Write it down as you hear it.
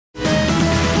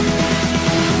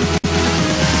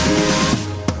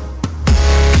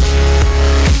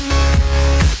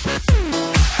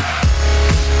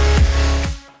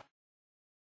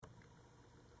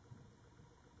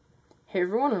Hey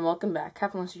everyone, and welcome back.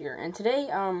 Captain here, and today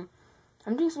I'm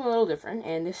doing something a little different,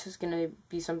 and this is gonna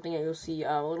be something that you'll see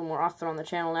a little more often on the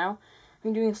channel now.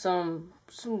 I'm doing some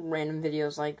random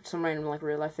videos, like some random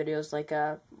real life videos,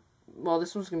 well,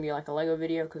 this one's gonna be like a Lego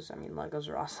video because I mean Legos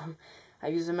are awesome.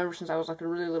 I've used them ever since I was like a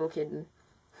really little kid, and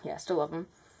yeah, still love them.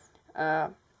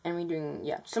 And we're doing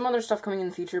some other stuff coming in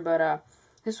the future, but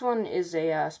this one is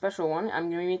a special one. I'm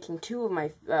gonna be making two of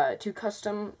my two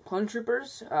custom clone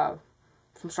troopers.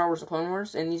 From Star Wars: The Clone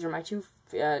Wars, and these are my two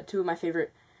of my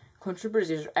favorite clone troopers.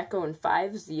 These are Echo and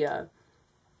Fives, the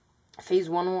Phase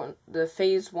 1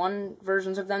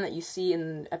 versions of them that you see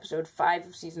in Episode 5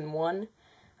 of Season 1,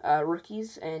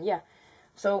 rookies. And yeah,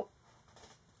 so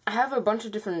I have a bunch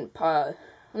of different, not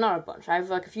a bunch, I have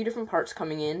like a few different parts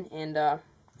coming in, and I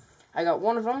got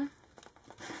one of them,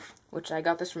 which I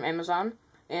got this from Amazon.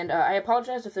 And I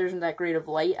apologize if there isn't that great of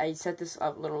light. I set this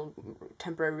up little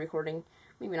temporary recording.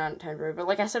 Maybe not temporary, but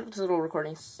like I set up this little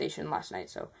recording station last night,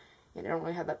 so yeah, I don't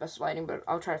really have that best lighting, but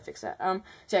I'll try to fix that. So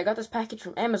yeah, I got this package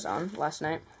from Amazon last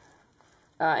night,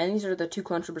 and these are the two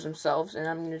clone troopers themselves, and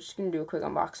I'm just gonna do a quick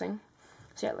unboxing.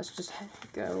 So yeah, let's just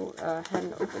go ahead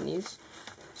and open these.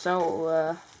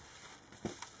 So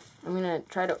I'm gonna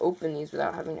try to open these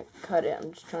without having to cut it.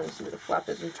 I'm just trying to see where the flap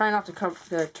is. I'm trying not to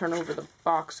turn over the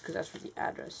box because that's where the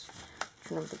address.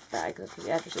 Turn over the bag, that's where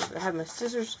the address is. But I have my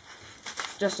scissors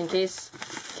just in case.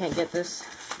 Can't get this.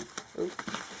 Oop.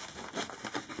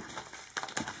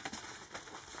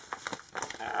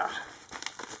 There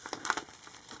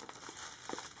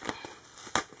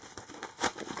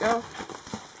we go.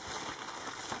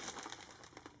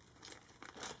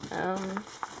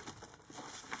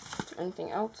 Is there anything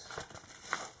else?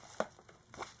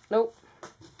 Nope.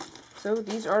 So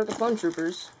these are the clone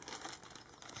troopers.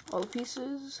 All the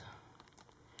pieces.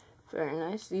 Very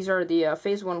nice. These are the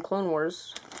Phase 1 Clone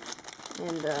Wars.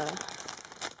 And,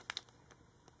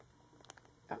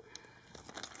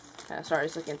 sorry, I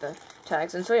was looking at the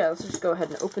tags. And so, yeah, let's just go ahead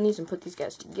and open these and put these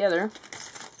guys together.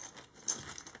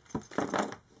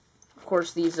 Of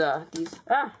course,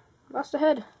 lost a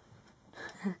head.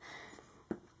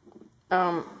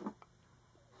 Let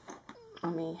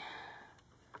me,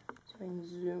 see if I can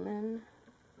zoom in.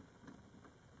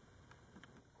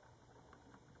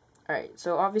 Alright,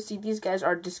 so obviously these guys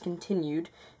are discontinued,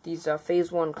 these Phase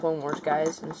 1 Clone Wars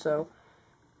guys, and so,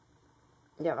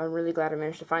 yeah, I'm really glad I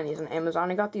managed to find these on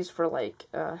Amazon. I got these for like,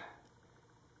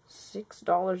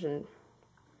 $6 and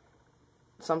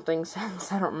something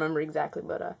cents, I don't remember exactly,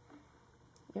 but,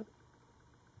 yep.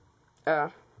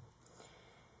 Yep.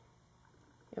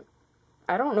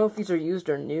 I don't know if these are used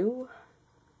or new,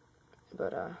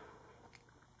 but,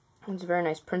 it's very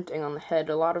nice printing on the head.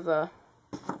 A lot of,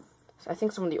 I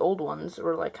think some of the old ones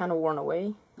were like kind of worn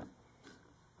away.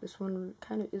 This one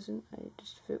kind of isn't.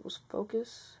 If it was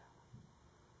focus.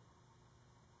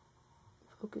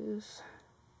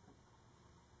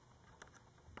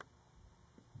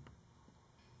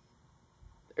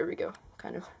 There we go.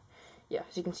 Kind of. Yeah,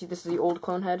 as you can see, this is the old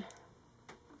clone head.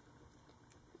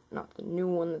 Not the new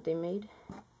one that they made.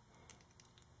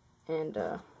 And,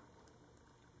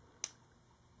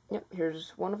 yep,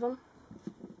 here's one of them.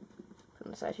 On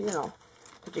the side here, and I'll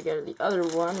put together the other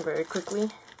one very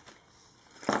quickly.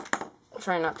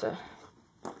 Try not to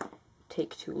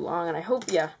take too long, and I hope,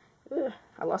 I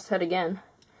lost head again.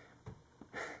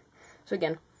 So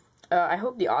again, I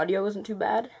hope the audio isn't too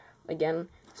bad. Again,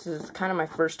 this is kind of my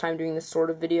first time doing this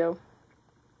sort of video.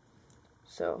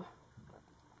 So,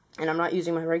 and I'm not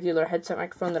using my regular headset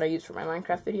microphone that I use for my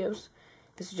Minecraft videos.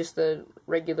 This is just the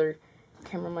regular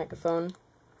camera microphone.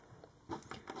 So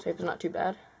I hope it's not too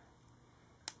bad.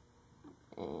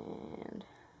 And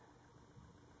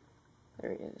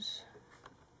there he is.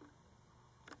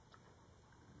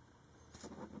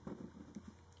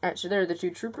 Alright, so there are the two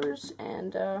troopers,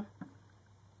 and now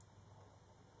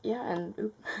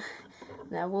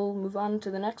we'll move on to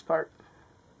the next part.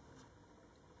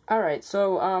 Alright,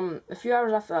 so a few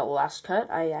hours after that last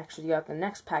cut, I actually got the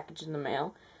next package in the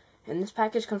mail, and this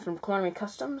package comes from Clone Army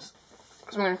Customs.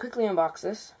 So I'm going to quickly unbox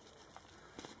this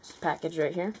package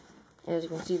right here. And as you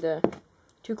can see, the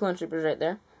two clone troopers right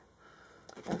there.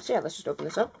 So yeah, let's just open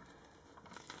this up.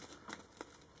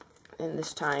 And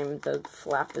this time the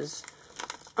flap is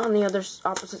on the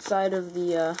opposite side of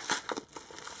the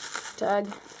tag.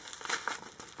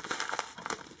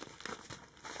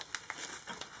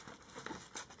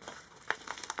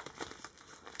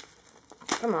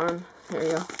 Come on, there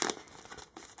you go.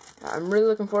 I'm really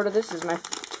looking forward to this. This is my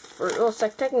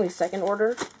technically second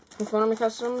order from Clone Army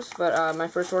Customs, but my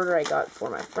first order I got for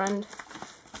my friend.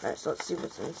 Alright, so let's see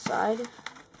what's inside.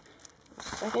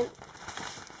 Second.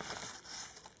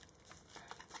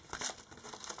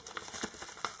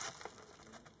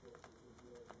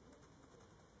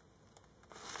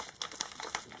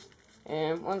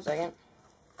 And 1 second.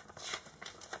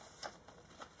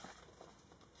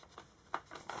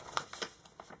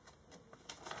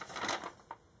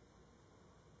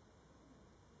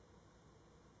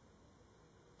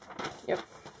 Yep,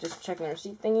 just checking the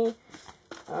receipt thingy.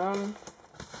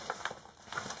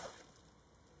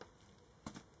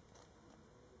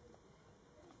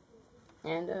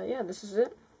 And yeah, this is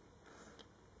it.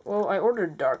 Well, I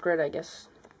ordered dark red, I guess.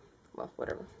 Well,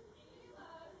 whatever.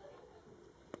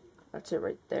 That's it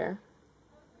right there.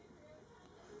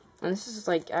 And this is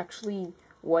like actually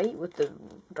white with the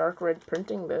dark red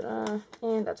printing, but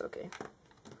and that's okay.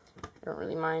 I don't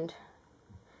really mind.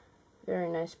 Very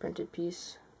nice printed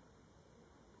piece.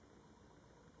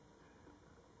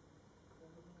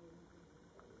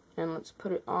 And let's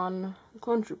put it on the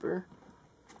Clone Trooper.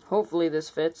 Hopefully this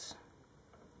fits.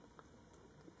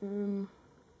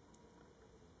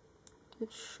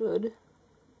 It should,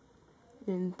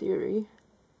 in theory,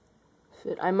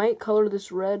 fit. I might color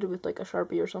this red with like a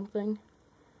Sharpie or something.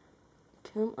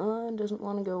 Come on, doesn't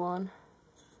want to go on.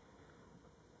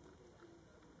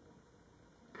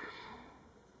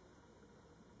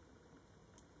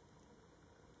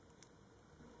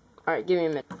 Alright, give me a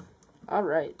minute.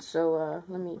 Alright, so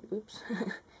let me, oops.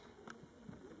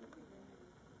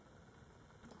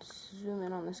 Zoom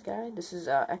in on this guy. This is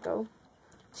Echo.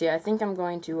 So yeah, I think I'm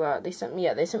going to, they sent me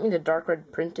the dark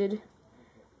red printed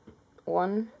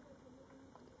one.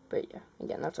 But yeah,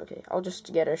 again, that's okay. I'll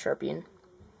just get a Sharpie and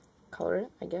color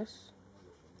it, I guess.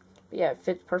 But yeah, it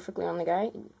fits perfectly on the guy.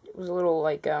 It was a little,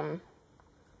 like,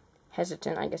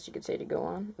 hesitant, I guess you could say, to go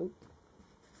on. Oop.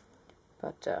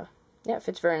 But, yeah, it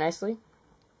fits very nicely.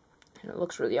 And it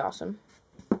looks really awesome.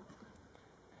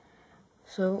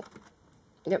 So,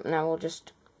 yep, now we'll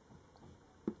just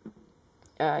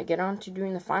get on to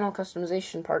doing the final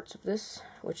customization parts of this,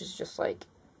 which is just like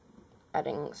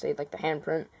adding, say, like the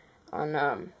handprint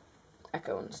on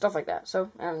Echo and stuff like that. So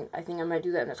I think I might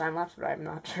do that in a time lapse, but I'm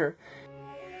not sure.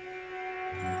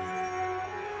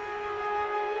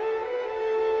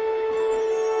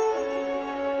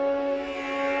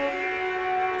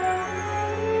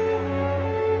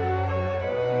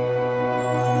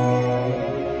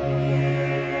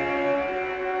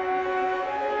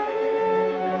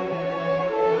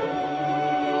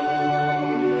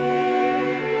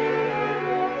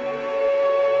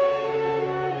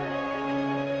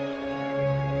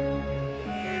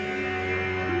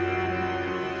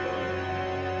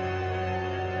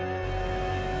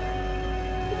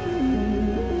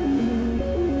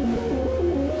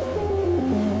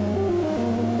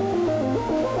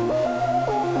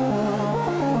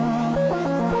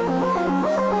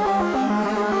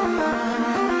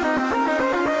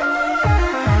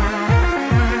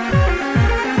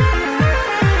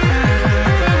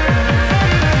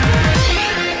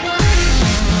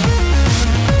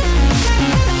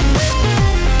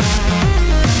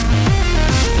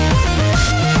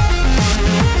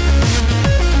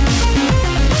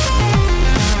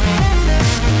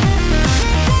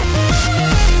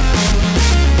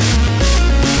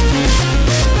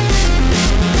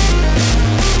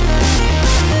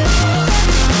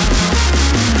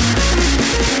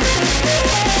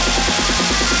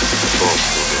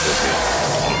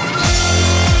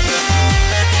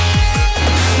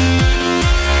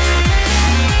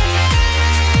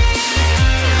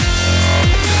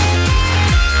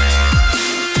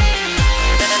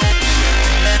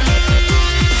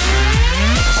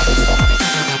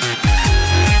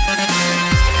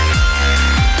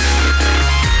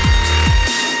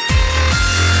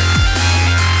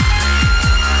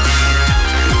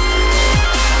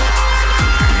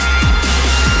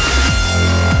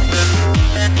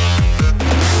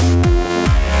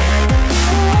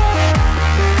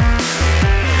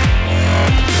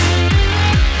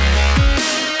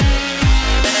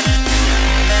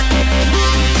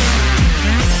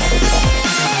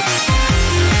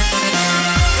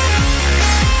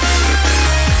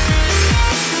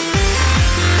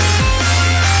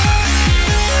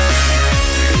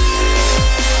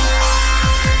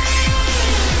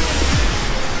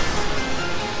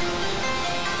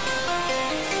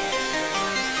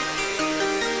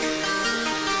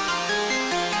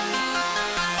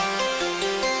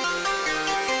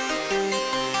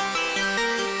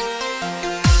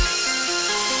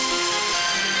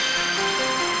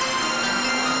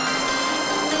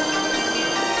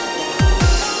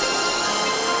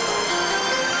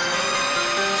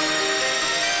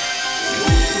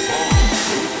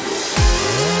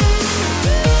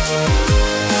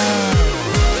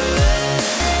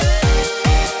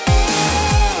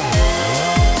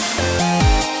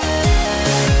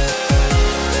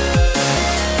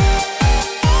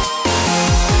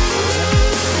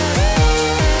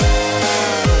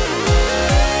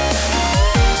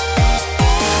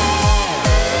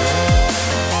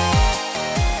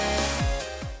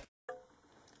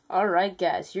 Alright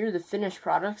guys, here are the finished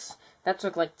products. That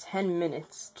took like 10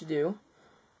 minutes to do.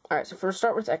 Alright, so first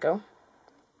start with Echo.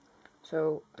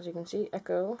 So, as you can see,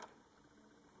 Echo,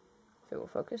 if it will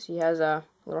focus, he has a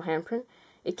little handprint.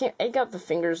 It got the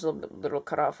fingers a little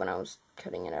cut off when I was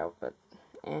cutting it out, but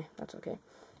that's okay.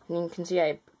 And you can see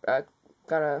I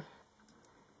got a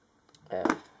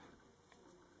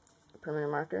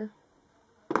permanent marker,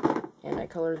 and I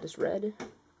colored this red.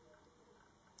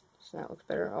 So that looks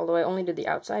better. Although I only did the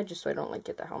outside just so I don't like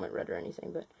get the helmet red or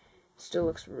anything, but it still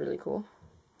looks really cool.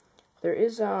 There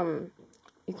is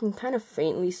you can kind of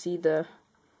faintly see the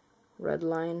red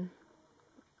line.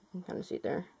 You can kind of see it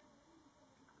there.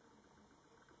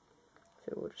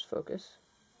 If it will just focus.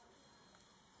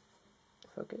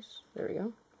 Focus. There we go.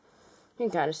 You can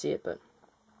kind of see it, but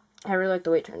I really like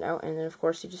the way it turned out. And then of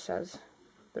course he just has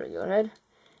the regular head.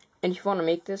 And if you want to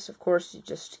make this, of course, you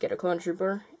just get a clone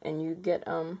trooper and you get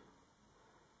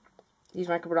these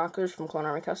micro binoculars from Clone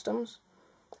Army Customs.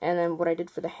 And then what I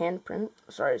did for the handprint,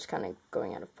 sorry, it's kind of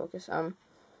going out of focus,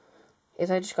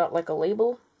 is I just got like a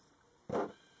label,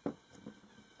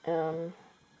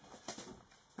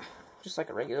 just like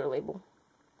a regular label.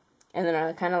 And then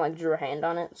I kind of like drew a hand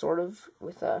on it, sort of,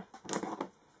 with a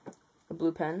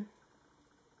blue pen.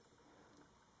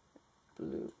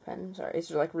 Sorry,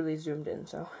 it's like really zoomed in,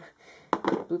 so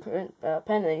blue pen,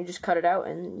 and then you just cut it out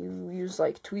and you use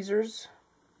like tweezers.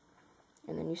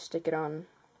 And then you stick it on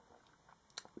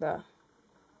that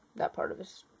part of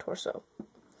his torso.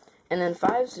 And then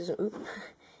Fives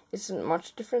isn't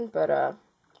much different, but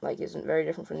like isn't very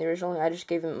different from the original. I just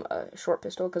gave him a short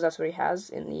pistol because that's what he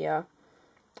has in the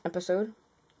episode.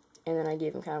 And then I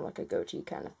gave him kind of like a goatee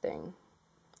kind of thing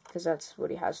because that's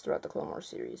what he has throughout the Clone Wars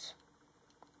series.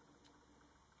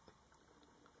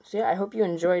 So yeah, I hope you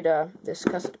enjoyed this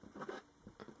custom.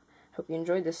 Hope you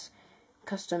enjoyed this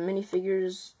custom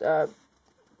minifigures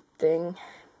thing.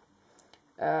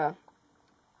 Yeah,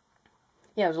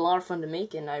 it was a lot of fun to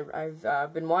make, and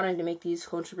I've been wanting to make these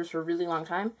clone troopers for a really long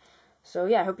time. So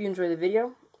yeah, I hope you enjoy the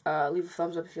video. Leave a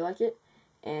thumbs up if you like it,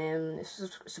 and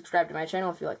subscribe to my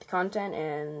channel if you like the content,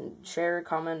 and share,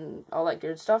 comment, all that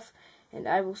good stuff. And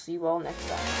I will see you all next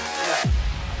time. Bye.